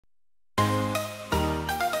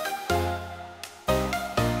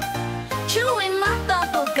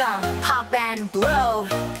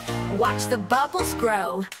Watch the bubbles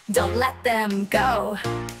grow, don't let them go.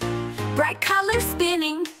 Bright colors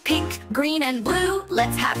spinning, pink, green, and blue.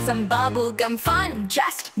 Let's have some bubblegum fun,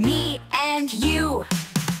 just me and you.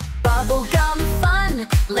 Bubblegum fun,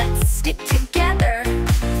 let's stick together,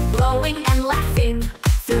 blowing and laughing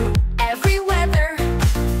through every weather.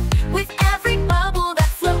 With every bubble that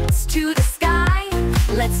floats to the sky,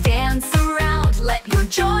 let's dance around, let your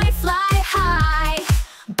joy fly high.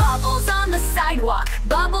 Bubbles on the sidewalk,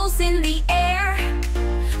 bubbles in the air,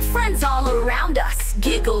 friends all around us,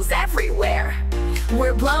 giggles everywhere.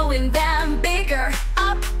 We're blowing them bigger,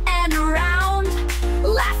 up and around,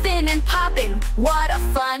 laughing and popping, what a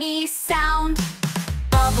funny sound.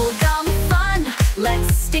 Bubblegum fun,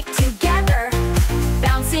 let's stick together,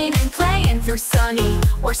 bouncing and playing through sunny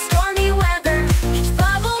or stormy weather. Each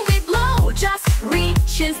bubble we blow just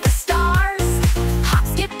reaches the stars. Hop,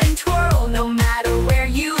 skip, and twirl no matter where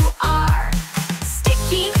you are.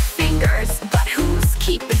 Sticky fingers, but who's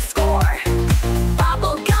keeping score?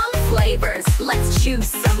 Bubblegum flavors, let's choose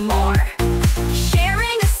some more.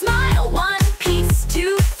 Sharing a smile, 1 piece,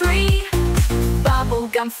 2, 3.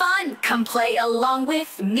 Bubblegum fun, come play along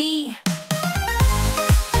with me.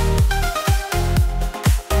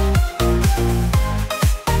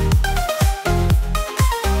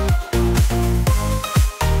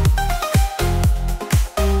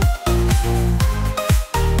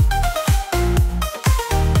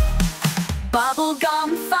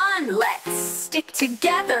 Bubblegum fun, let's stick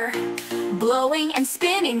together, blowing and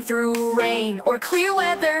spinning through rain or clear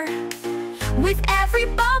weather. With every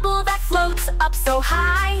bubble that floats up so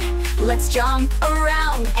high, let's jump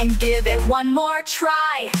around and give it one more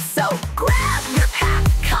try. So grab your pack,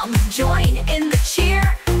 come join in the cheer.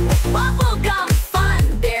 With bubblegum fun,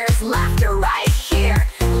 there's laughter right here.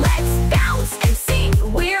 Let's bounce and sing,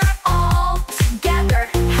 we're all together,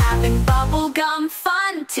 having bubblegum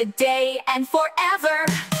fun today and forever.